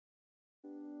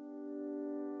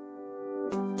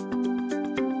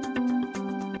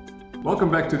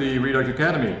Welcome back to the Reduct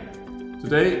Academy.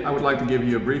 Today I would like to give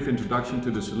you a brief introduction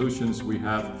to the solutions we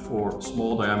have for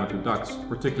small diameter ducts,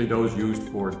 particularly those used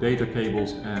for data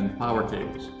cables and power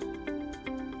cables.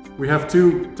 We have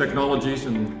two technologies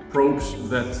and probes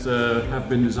that have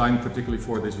been designed particularly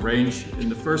for this range. In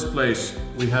the first place,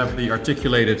 we have the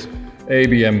articulated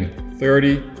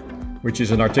ABM-40, which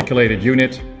is an articulated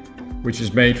unit which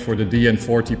is made for the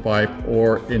DN50 pipe,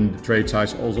 or in the trade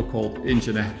size also called 1.25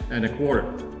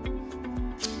 inches.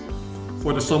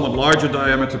 For the somewhat larger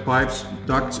diameter pipes,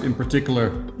 ducts in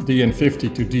particular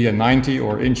DN50 to DN90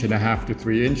 or 1.5 to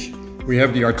 3 inch, we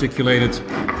have the articulated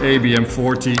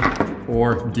ABM-40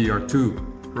 or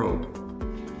DR-2 probe.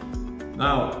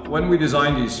 Now, when we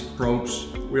design these probes,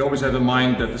 we always have in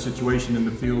mind that the situation in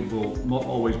the field will not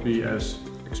always be as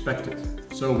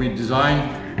expected. So we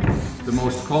design the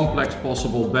most complex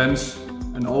possible bends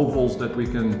and ovals that we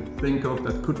can think of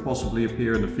that could possibly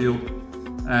appear in the field,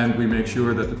 and we make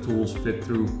sure that the tools fit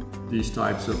through these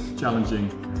types of challenging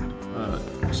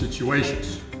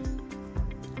situations.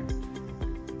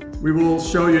 We will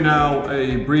show you now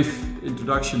a brief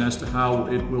introduction as to how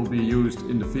it will be used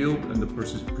in the field and the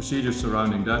procedures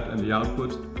surrounding that and the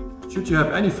output. Should you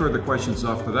have any further questions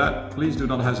after that, please do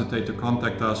not hesitate to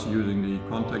contact us using the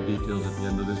contact details at the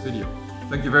end of this video.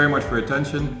 Thank you very much for your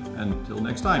attention, and until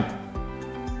next time.